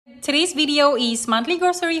Today's video is monthly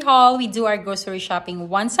grocery haul. We do our grocery shopping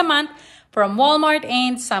once a month from Walmart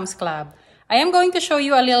and Sam's Club. I am going to show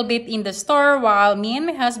you a little bit in the store while me and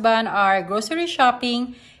my husband are grocery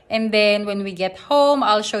shopping. And then when we get home,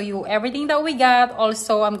 I'll show you everything that we got.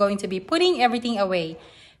 Also, I'm going to be putting everything away.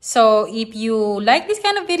 So if you like this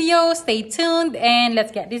kind of video, stay tuned and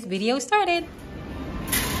let's get this video started.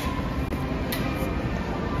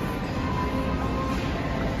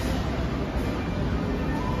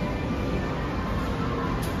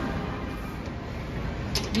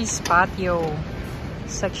 This patio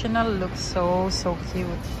sectional looks so cute.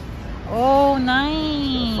 Oh,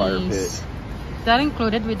 nice. Fire pit. That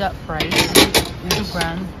included with that price? $2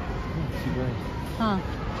 grand. $2 grand. Huh.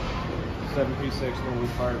 7-piece sectional with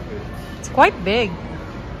fire pit. It's quite big.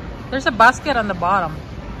 There's a basket on the bottom.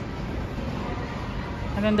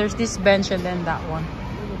 And then there's this bench and then that one.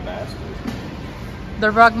 There's a basket. The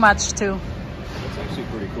rug match too. That's actually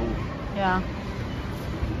pretty cool. Yeah.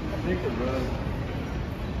 I think the rug.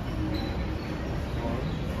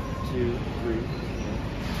 1, 2, 3.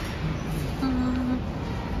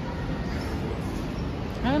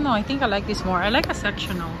 I don't know. I think I like this more. I like a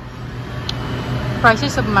sectional.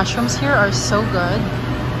 Prices of mushrooms here are so good.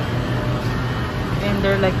 And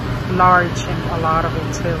they're like large and a lot of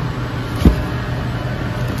it too. I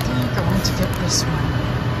think I want to get this one.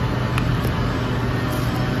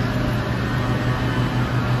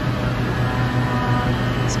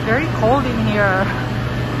 It's very cold in here.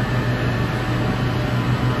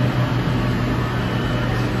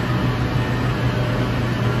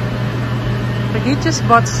 He just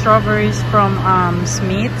bought strawberries from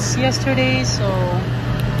Smith's yesterday, so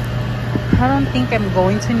I don't think I'm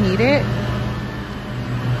going to need it.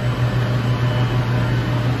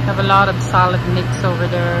 Have a lot of salad mix over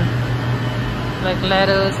there, like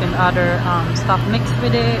lettuce and other stuff mixed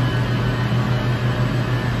with it.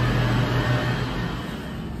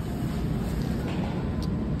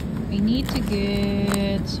 We need to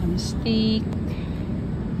get some steak.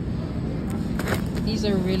 These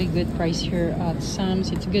are really good price here at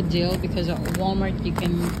Sam's. It's a good deal because at Walmart you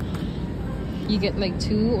get like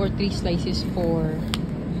 2 or 3 slices for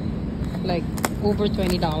like over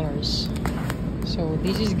 $20. So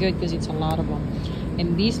this is good because it's a lot of them,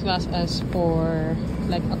 and these last us for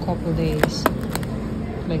like a couple days,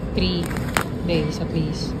 like 3 days at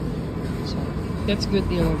least. So that's a good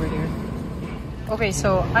deal over here. Okay,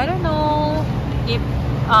 so I don't know if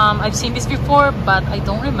I've seen this before, but I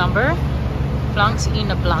don't remember. Planks in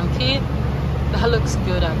a blanket. That looks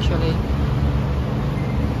good actually.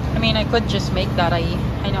 I mean, I could just make that. I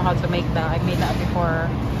know how to make that. I made that before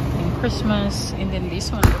in Christmas. And then this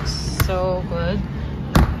one looks so good.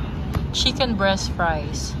 Chicken breast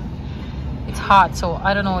fries. It's hot, so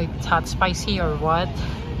I don't know if it's hot spicy or what.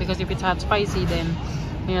 Because if it's hot spicy, then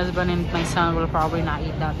my husband and my son will probably not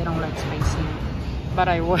eat that. They don't like spicy. But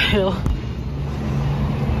I will.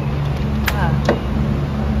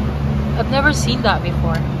 I've never seen that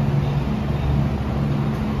before.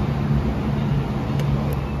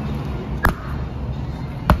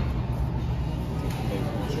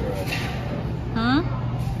 Hmm?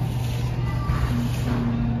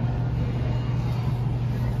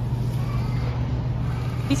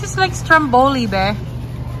 This is like stromboli, be.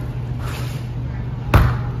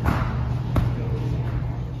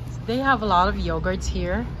 They have a lot of yogurts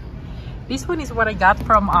here. This one is what I got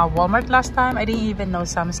from Walmart last time. I didn't even know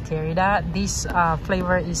Sam's carried that. This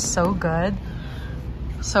flavor is so good.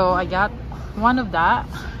 So I got one of that.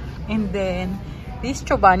 And then this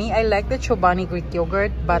Chobani. I like the Chobani Greek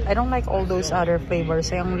yogurt, but I don't like all those other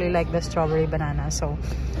flavors. I only like the strawberry banana. So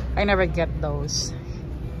I never get those.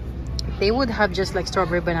 If they would have just like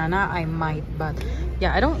strawberry banana, I might. But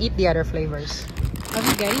yeah, I don't eat the other flavors. Have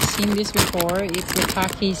you guys seen this before? It's the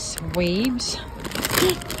Takis Waves.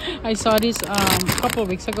 I saw this a couple of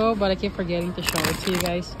weeks ago, but I keep forgetting to show it to you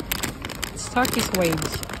guys. It's Takis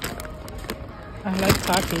Waves. I like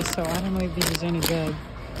Takis, so I don't know if this is any good.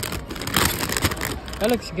 That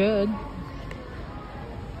looks good.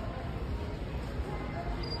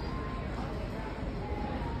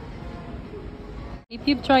 If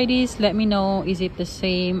you've tried this, let me know. Is it the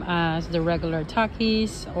same as the regular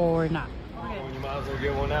Takis or not? You might as well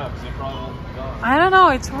get one out because they're probably gone. I don't know,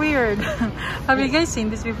 it's weird. Have you guys seen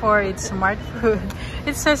this before? It's Smart Food.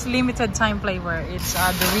 It says limited time flavor. It's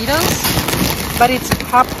Doritos, but it's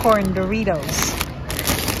popcorn Doritos.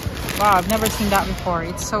 Wow, I've never seen that before.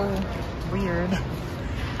 It's so weird.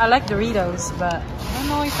 I like Doritos, but I don't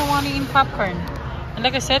know if I want to eat popcorn. And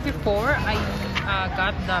like I said before, I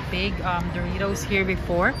got the big Doritos here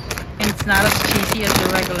before, and it's not as cheesy as the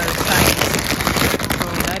regular size. So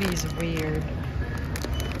that is weird.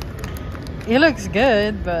 It looks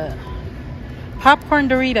good, but popcorn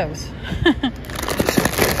Doritos.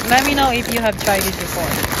 Let me know if you have tried it before.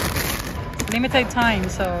 Limited time,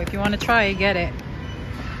 so if you want to try, get it.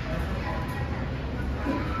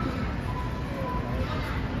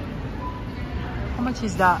 How much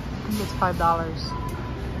is that? I think it's $5.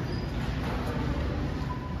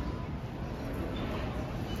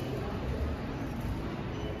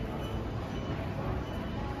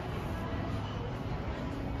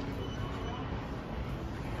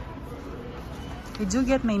 I do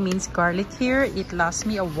get my minced garlic here. It lasts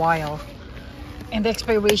me a while. And the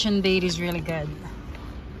expiration date is really good.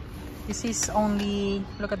 This is only,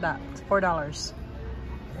 look at that, $4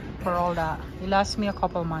 for all that. It lasts me a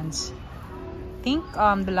couple months. I think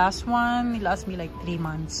the last one, it lasts me like 3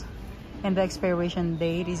 months. And the expiration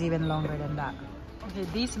date is even longer than that. Okay,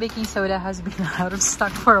 this baking soda has been out of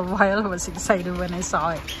stock for a while. I was excited when I saw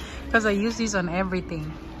it because I use this on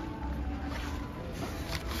everything.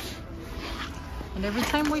 And every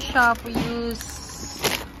time we shop, we use,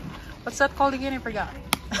 what's that called again? I forgot.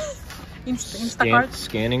 Instacart?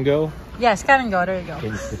 Scan and go? Yeah, scan and go. There you go.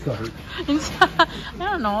 Instacart. I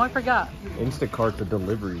don't know. I forgot. Instacart, the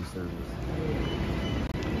delivery service.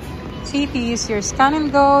 See, if you use your scan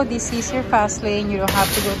and go, this is your fast lane. You don't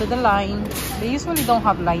have to go to the line. They usually don't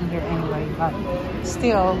have line here anyway, but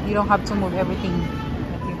still, you don't have to move everything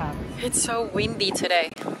that you have. It's so windy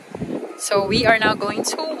today. So we are now going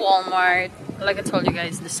to Walmart. Like I told you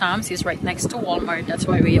guys, the Sam's is right next to Walmart. That's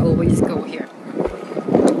why we always go here.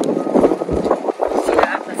 See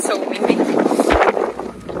that? That's so windy.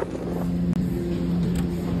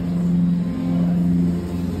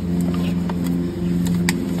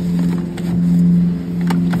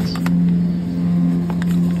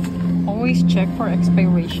 Always check for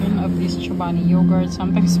expiration of this Chobani yogurt.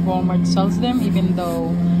 Sometimes Walmart sells them even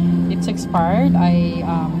though it's expired. I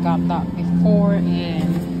got that before,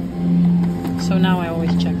 and so now I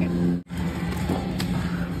always check it.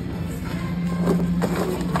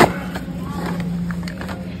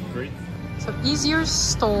 Great. So is your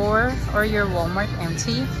store or your Walmart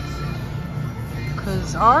empty?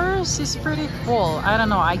 Because ours is pretty full. I don't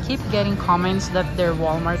know. I keep getting comments that their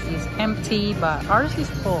Walmart is empty, but ours is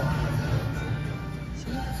full.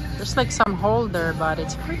 See? There's like some hole there, but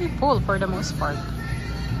it's pretty full for the most part.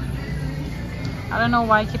 I don't know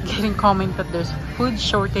why I keep getting comments that there's food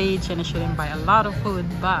shortage and I shouldn't buy a lot of food,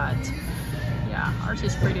 but yeah, ours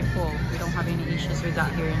is pretty full. We don't have any issues with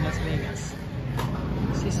that here in Las Vegas.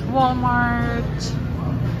 This is Walmart.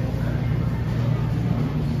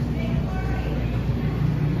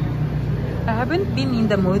 I haven't been in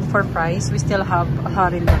the mood for fries. We still have a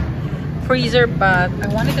lot in the freezer, but I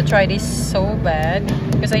wanted to try this so bad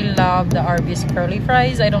because I love the Arby's curly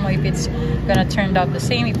fries. I don't know if it's gonna turn out the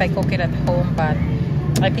same if I cook it at home, but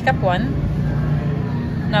I pick up one.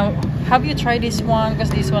 Now, have you tried this one? Because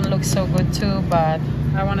this one looks so good too, but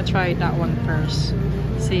I want to try that one first.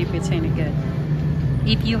 See if it's any good.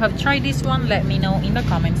 If you have tried this one, let me know in the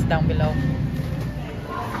comments down below.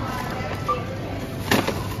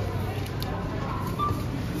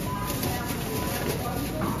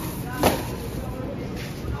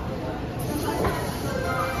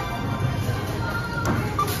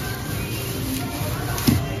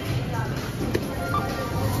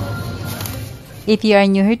 If you are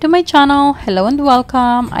new here to my channel, hello and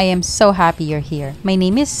welcome. I am so happy you're here. My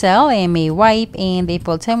name is Selle. I am a wife and a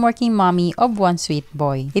full-time working mommy of one sweet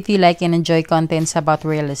boy. If you like and enjoy contents about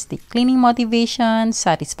realistic cleaning motivation,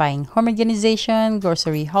 satisfying home organization,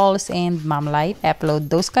 grocery hauls, and mom life, I upload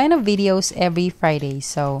those kind of videos every Friday.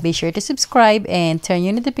 So be sure to subscribe and turn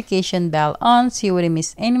your notification bell on so you wouldn't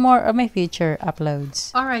miss any more of my future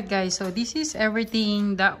uploads. Alright guys, so this is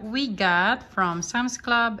everything that we got from Sam's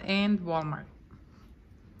Club and Walmart.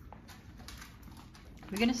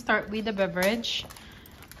 We're gonna start with the beverage.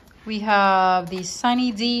 We have the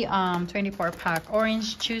Sunny D 24-pack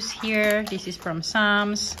orange juice here. This is from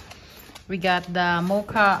Sam's. We got the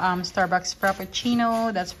mocha Starbucks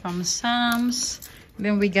Frappuccino. That's from Sam's.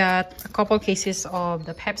 Then we got a couple cases of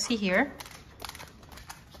the Pepsi here.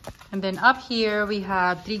 And then up here we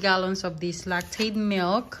have 3 gallons of this lactate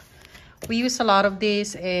milk. We use a lot of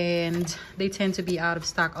this and they tend to be out of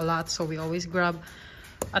stock a lot, so we always grab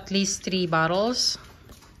at least 3 bottles.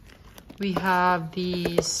 We have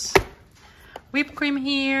this whipped cream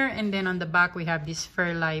here, and then on the back we have this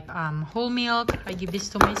Fairlife whole milk. I give this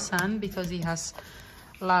to my son because he has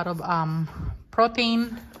a lot of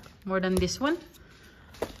protein, more than this one.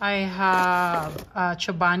 I have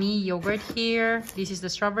Chobani yogurt here. This is the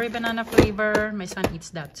strawberry banana flavor. My son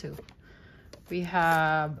eats that too. We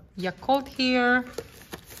have Yakult here.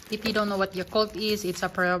 If you don't know what Yakult is, it's a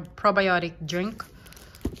probiotic drink.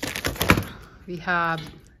 We have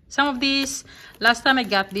some of these. Last time I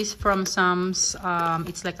got this from Sam's.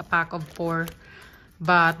 It's like a pack of 4,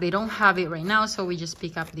 but they don't have it right now, so we just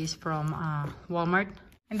pick up this from Walmart.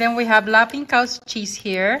 And then we have Laughing Cow's cheese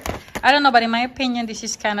here. I don't know, but in my opinion, this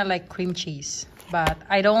is kind of like cream cheese. But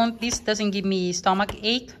this doesn't give me stomach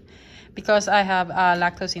ache because I have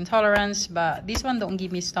lactose intolerance. But this one don't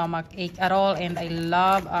give me stomach ache at all. And I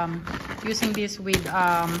love using this with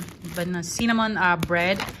cinnamon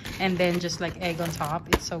bread and then just like egg on top.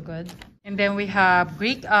 It's so good. And then we have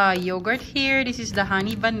Greek yogurt here. This is the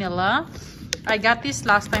honey vanilla. I got this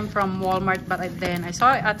last time from Walmart, but then I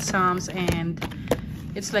saw it at Sam's and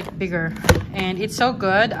it's like bigger and it's so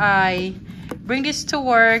good. I bring this to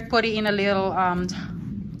work, put it in a little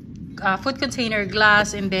food container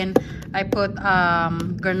glass, and then I put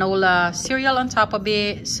granola cereal on top of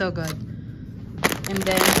it. So good. And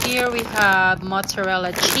then here we have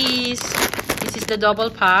mozzarella cheese. This is the double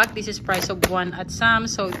pack. This is price of 1 at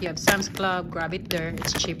Sam's, so if you have Sam's Club, grab it there,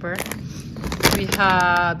 it's cheaper. We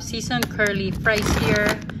have seasoned curly fries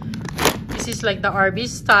here. This is like the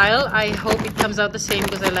Arby's style. I hope it comes out the same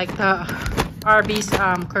because I like the Arby's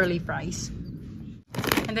curly fries.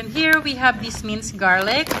 And then here we have this minced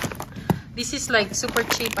garlic. This is like super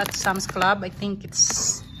cheap at Sam's Club. I think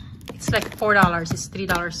it's like $4. It's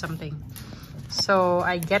 $3 something. So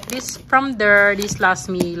I get this from there. This lasts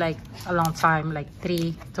me like a long time, like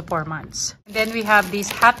 3 to 4 months. And then we have these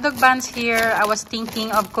hot dog buns here. I was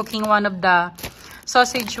thinking of cooking one of the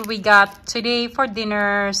sausage we got today for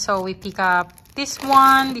dinner, so we pick up this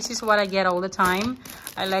one. This is what I get all the time.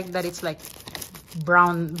 I like that it's like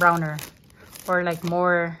browner or like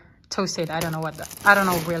more toasted. I don't know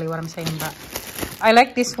really what I'm saying, but I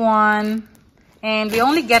like this one. And we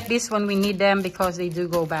only get this when we need them because they do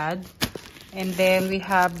go bad. And then we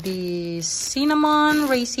have the cinnamon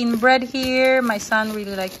raisin bread here. My son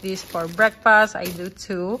really likes this for breakfast. I do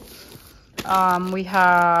too. We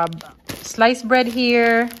have sliced bread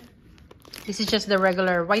here. This is just the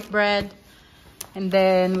regular white bread. And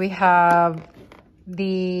then we have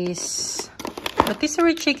this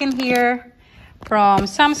rotisserie chicken here from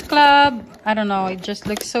Sam's Club. I don't know, it just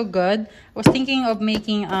looks so good. I was thinking of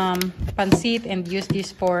making pancit and use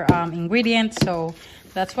this for ingredients, so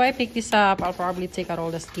that's why I picked this up. I'll probably take out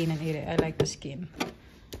all the skin and eat it. I like the skin.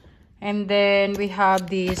 And then we have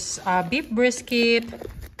this beef brisket.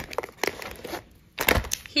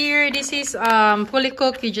 Here, this is fully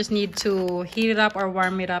cooked. You just need to heat it up or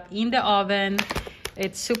warm it up in the oven.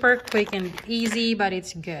 It's super quick and easy, but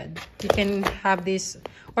it's good. You can have this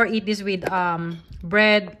or eat this with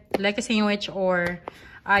bread, like a sandwich, or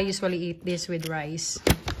I usually eat this with rice.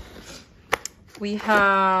 We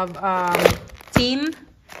have tin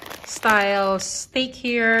style steak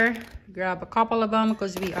here. Grab a couple of them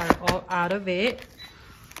because we are all out of it.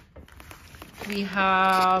 We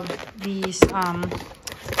have these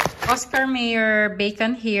Oscar Mayer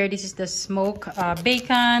bacon here. This is the smoked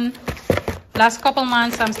bacon. Last couple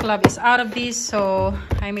months, Sam's Club is out of this, so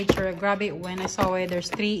I made sure I grab it when I saw it. There's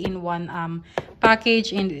 3 in 1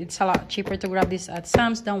 package, and it's a lot cheaper to grab this at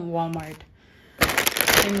Sam's than Walmart.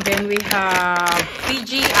 And then we have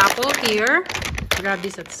Fiji apple here. Grab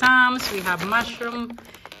this at Sam's. We have mushroom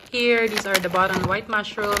here. These are the button white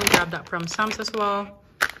mushroom. Grab that from Sam's as well.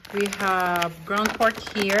 We have ground pork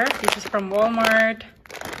here. This is from Walmart.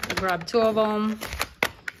 I grabbed 2 of them.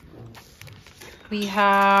 We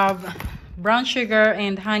have brown sugar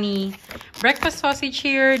and honey breakfast sausage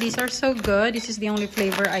here. These are so good. This is the only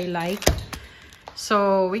flavor I like,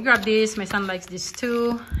 so we grabbed this. My son likes this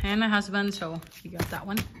too, and my husband, so we got that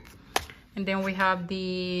one. And then we have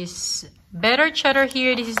this better cheddar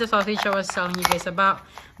here. This is the sausage I was telling you guys about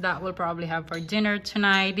that we'll probably have for dinner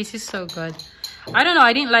tonight. This is so good. I don't know,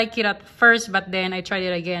 I didn't like it at first, but then I tried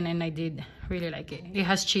it again and I did really like it. It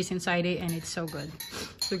has cheese inside it and it's so good.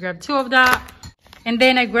 So we grabbed 2 of that. And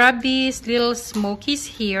then I grabbed these little smokies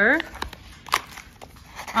here.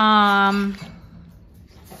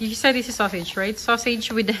 You said this is sausage, right?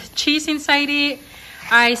 Sausage with the cheese inside it.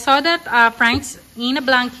 I saw that Frank's in a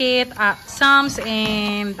blanket at Sam's,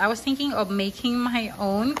 and I was thinking of making my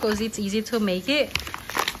own because it's easy to make it.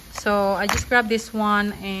 So I just grabbed this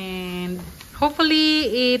one, and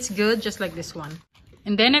hopefully it's good just like this one.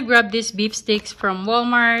 And then I grabbed these beef sticks from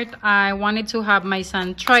Walmart. I wanted to have my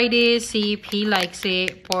son try this, see if he likes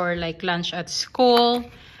it for like lunch at school.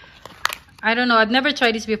 I don't know, I've never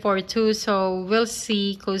tried this before too, so we'll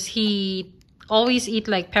see, because he always eat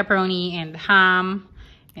like pepperoni and ham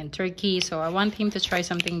and turkey. So I want him to try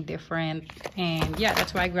something different, and yeah,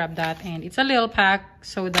 that's why I grabbed that. And it's a little pack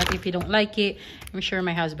so that if you don't like it, I'm sure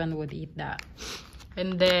my husband would eat that.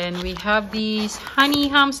 And then we have these honey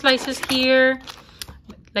ham slices here.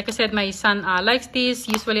 Like I said, my son likes this.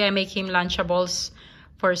 Usually I make him Lunchables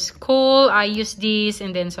for school. I use these,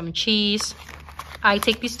 and then some cheese. I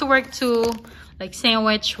take this to work too, like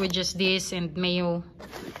sandwich with just this and mayo,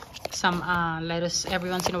 some lettuce every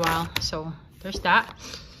once in a while. So there's that.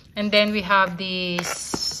 And then we have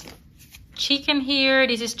this chicken here.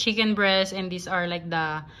 This is chicken breast, and these are like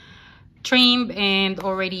the trimmed and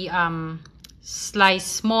already sliced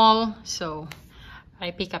small. So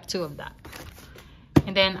I pick up 2 of that.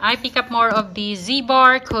 And then I pick up more of the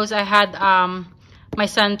Z-bar because I had my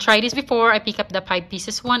son try this before. I pick up the 5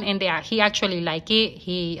 pieces one, and he actually liked it.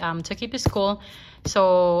 He took it to school.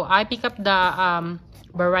 So I pick up the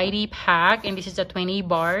variety pack, and this is the 20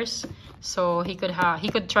 bars. So he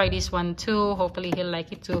could try this one too. Hopefully he'll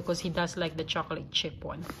like it too, because he does like the chocolate chip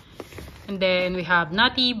one. And then we have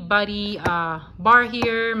Nutty Buddy bar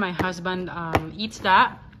here. My husband eats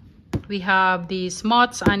that. We have these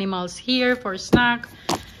Mott's Animals here for snack.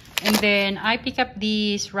 And then I pick up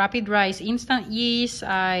these Rapid Rice Instant Yeast.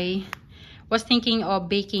 I was thinking of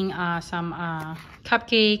baking some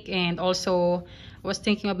cupcake, and also was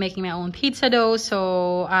thinking of making my own pizza dough.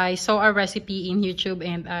 So I saw a recipe in YouTube,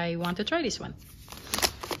 and I want to try this one.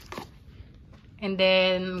 And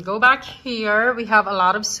then go back here. We have a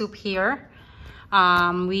lot of soup here.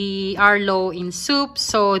 We are low in soup,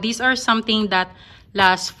 so these are something that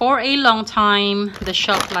lasts for a long time. The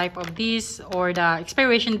shelf life of this, or the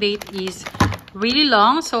expiration date, is really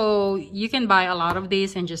long, so you can buy a lot of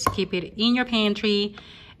this and just keep it in your pantry,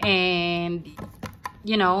 and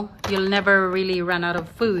you know, you'll never really run out of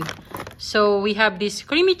food. So we have this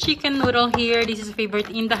creamy chicken noodle here. This is a favorite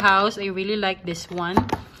in the house. I really like this one,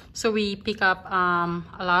 so we pick up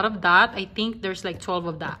a lot of that. I think there's like 12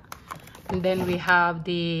 of that. And then we have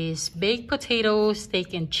this baked potato,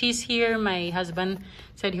 steak and cheese here. My husband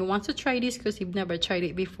said he wants to try this because he'd never tried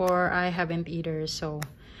it before. I haven't either. So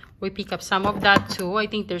we pick up some of that too. I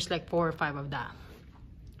think there's like 4 or 5 of that.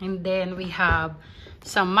 And then we have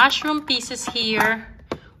some mushroom pieces here.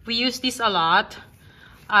 We use this a lot.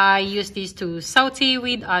 I use this to saute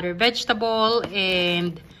with other vegetable.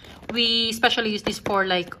 And we especially use this for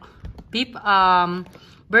like beef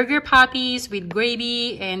burger patties with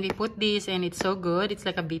gravy, and we put this, and it's so good. It's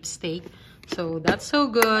like a beef steak, so that's so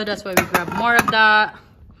good. That's why we grab more of that.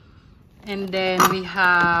 And then we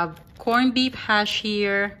have corned beef hash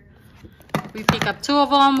here. We pick up 2 of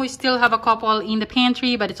them. We still have a couple in the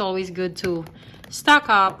pantry, but it's always good to stock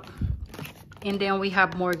up. And then we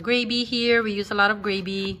have more gravy here. We use a lot of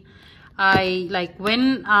gravy. I like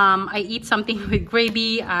when I eat something with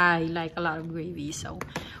gravy, I like a lot of gravy, so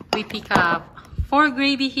we pick up 4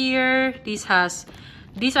 gravy here. These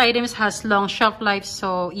items has long shelf life,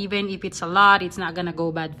 so even if it's a lot, it's not gonna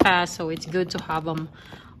go bad fast. So it's good to have them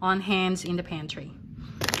on hands in the pantry.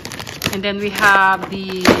 And then we have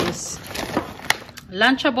these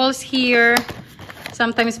Lunchables here.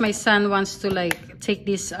 Sometimes my son wants to like take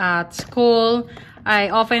this at school. I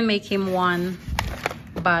often make him one,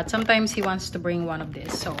 but sometimes he wants to bring one of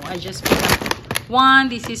this, so I just pick up one.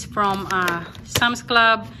 This is from Sam's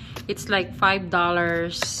Club. It's like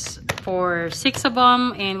 $5 for 6 of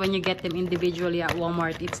them, and when you get them individually at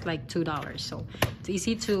Walmart, it's like $2. So it's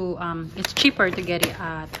easy to it's cheaper to get it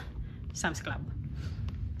at Sam's Club.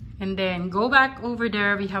 And then go back over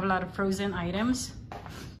there, we have a lot of frozen items.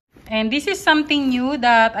 And this is something new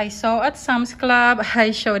that I saw at Sam's Club.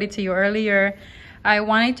 I showed it to you earlier. I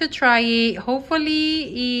wanted to try it.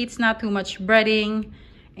 Hopefully it's not too much breading,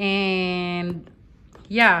 and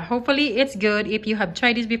yeah, hopefully it's good. If you have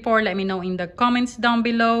tried this before, let me know in the comments down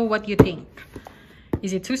below what you think.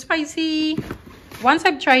 Is it too spicy? Once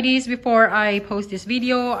I've tried this before I post this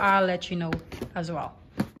video, I'll let you know as well.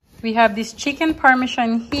 We have this chicken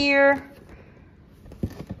parmesan here.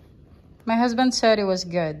 My husband said it was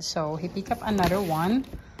good, so he picked up another one.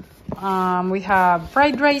 We have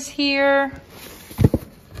fried rice here.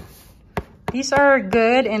 These are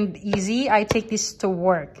good and easy. I take this to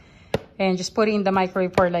work and just put it in the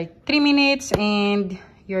microwave for like 3 minutes and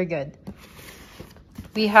you're good.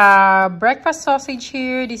 We have breakfast sausage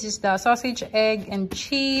here. This is the sausage, egg, and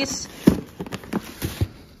cheese.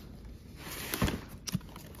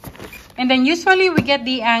 And then usually we get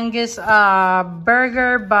the Angus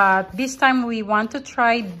burger, but this time we want to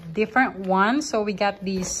try different ones. So we got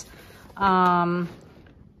these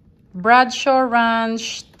Bradshaw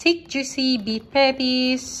Ranch thick juicy beef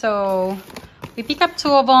patties. So we pick up 2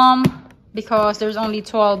 of them because there's only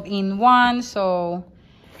 12 in one. So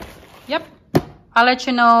yep, I'll let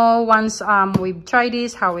you know once we've tried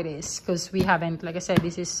this how it is, because we haven't, like I said,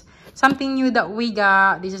 this is something new that we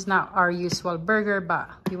got. This is not our usual burger, but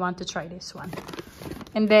we want to try this one.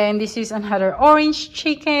 And then this is another orange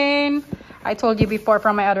chicken. I told you before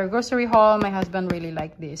from my other grocery haul, my husband really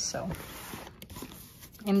liked this. So,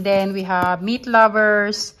 and then we have meat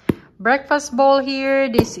lovers breakfast bowl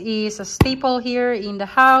here. This is a staple here in the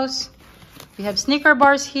house. We have Snicker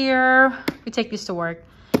bars here. We take this to work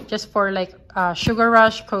just for like sugar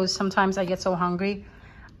rush, because sometimes I get so hungry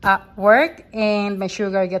at work and my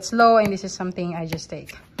sugar gets low, and this is something I just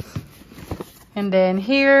take. And then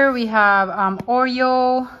here we have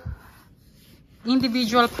Oreo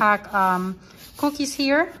individual pack cookies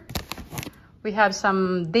here. We have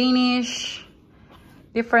some Danish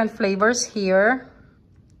different flavors here.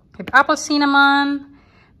 We have apple cinnamon.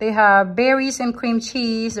 They have berries and cream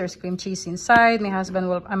cheese. There's cream cheese inside.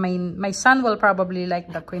 My son will probably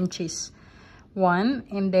like the cream cheese one.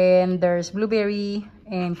 And then there's blueberry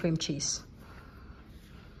and cream cheese.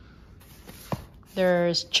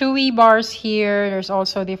 There's chewy bars here. There's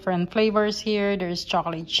also different flavors here. There's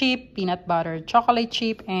chocolate chip, peanut butter chocolate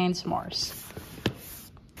chip, and s'mores.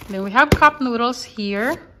 Then we have cup noodles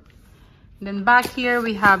here. Then back here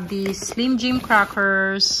we have these Slim Jim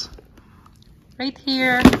crackers. Right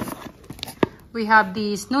here we have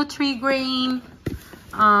these Nutri-Grain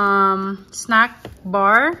snack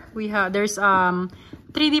bar. There's 3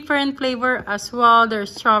 different flavor as well.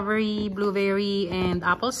 There's strawberry, blueberry, and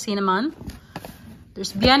apple cinnamon.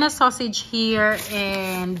 There's Vienna sausage here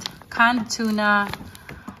and canned tuna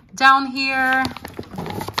down here.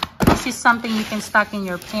 This is something you can stock in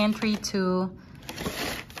your pantry too.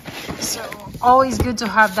 So always good to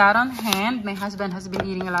have that on hand. My husband has been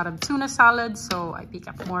eating a lot of tuna salad, so I pick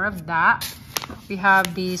up more of that. We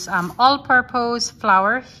have this all-purpose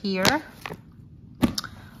flour here.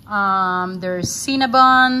 There's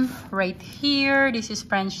Cinnabon right here. This is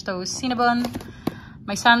French toast Cinnabon.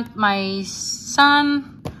 My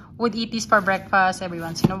son would eat this for breakfast every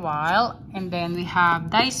once in a while. And then we have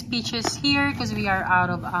diced peaches here because we are out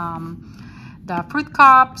of the fruit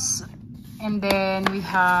cups. And then we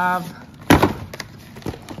have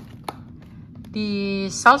the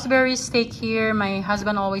Salisbury steak here. My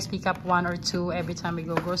husband always pick up 1 or 2 every time we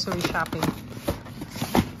go grocery shopping.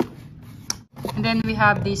 And then we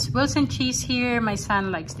have this Wilson cheese here. My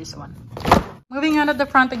son likes this one. Moving on at the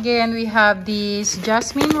front again, we have this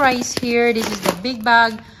jasmine rice here. This is the big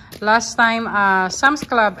bag. Last time, Sam's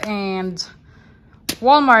Club and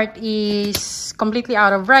Walmart is completely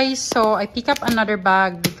out of rice. So I pick up another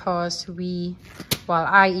bag because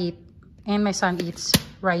I eat and my son eats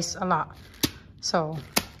rice a lot. So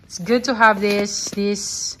it's good to have this.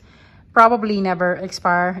 This probably never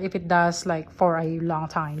expire. If it does, like for a long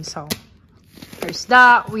time. So there's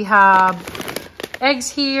that. We have eggs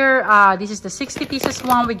here. This is the 60 pieces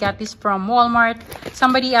one. We got this from Walmart.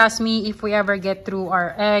 Somebody asked me if we ever get through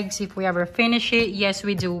our eggs, if we ever finish it. Yes,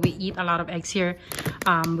 we do. We eat a lot of eggs here.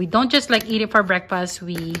 We don't just like eat it for breakfast.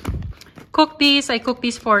 We cook these. I cook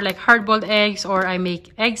these for like hard-boiled eggs, or I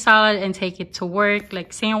make egg salad and take it to work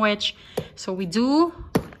like sandwich. So we do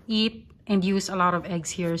eat and use a lot of eggs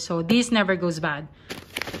here. So this never goes bad.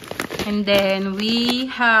 And then we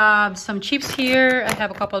have some chips here. I have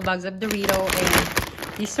a couple bags of Dorito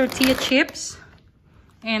and these tortilla chips.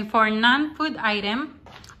 And for non-food item,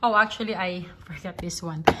 oh, actually I forgot this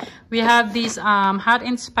one. We have these hot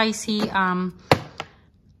and spicy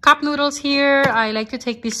cup noodles here. I like to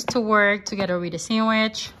take this to work together with a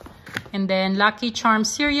sandwich. And then Lucky Charms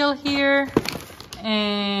cereal here.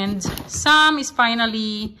 And Sam is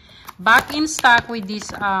finally back in stock with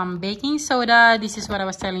this baking soda. This is what I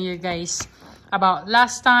was telling you guys about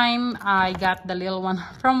last time. I got the little one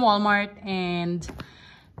from Walmart, and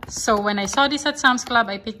so when I saw this at Sam's Club,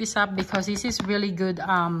 I picked this up because this is really good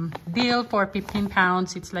deal for 15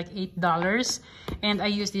 pounds. It's like $8, and I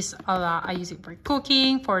use this a lot. I use it for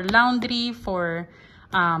cooking, for laundry, for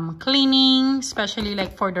cleaning, especially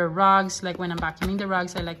like for the rugs. Like when I'm vacuuming the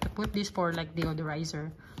rugs, I like to put this for like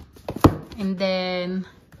deodorizer. And then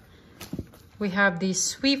we have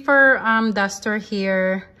this Swiffer duster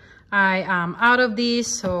here. I am out of this,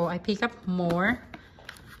 so I pick up more.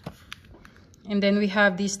 And then we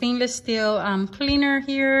have the stainless steel cleaner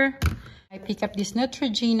here. I pick up this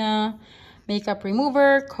Neutrogena makeup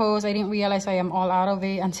remover because I didn't realize I am all out of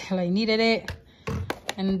it until I needed it.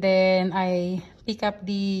 And then I pick up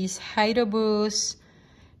this Hydro Boost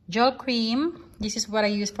gel cream. This is what I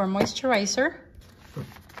use for moisturizer.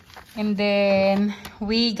 And then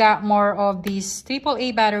we got more of these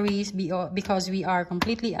AAA batteries because we are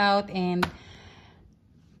completely out, and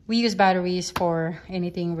we use batteries for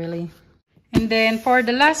anything really. And then for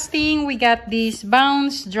the last thing, we got these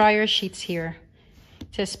Bounce dryer sheets here.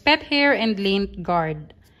 It says pet hair and lint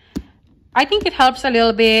guard. I think it helps a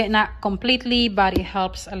little bit, not completely, but it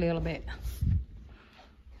helps a little bit.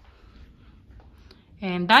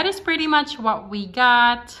 And that is pretty much what we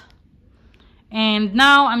got. And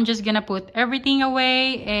now I'm just gonna put everything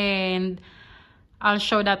away and I'll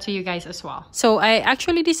show that to you guys as well. So I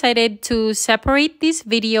actually decided to separate this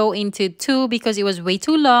video into two because it was way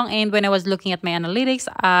too long. And when I was looking at my analytics,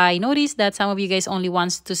 I noticed that some of you guys only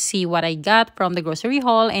wants to see what I got from the grocery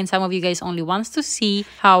haul. And some of you guys only wants to see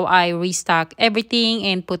how I restock everything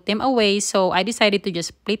and put them away. So I decided to just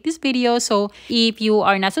split this video. So if you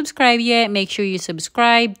are not subscribed yet, make sure you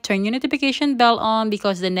subscribe, turn your notification bell on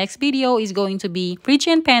because the next video is going to be fridge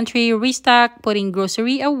and pantry restock, putting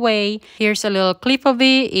grocery away. Here's a little clip of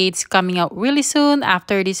it. It's coming out really soon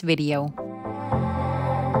after this video.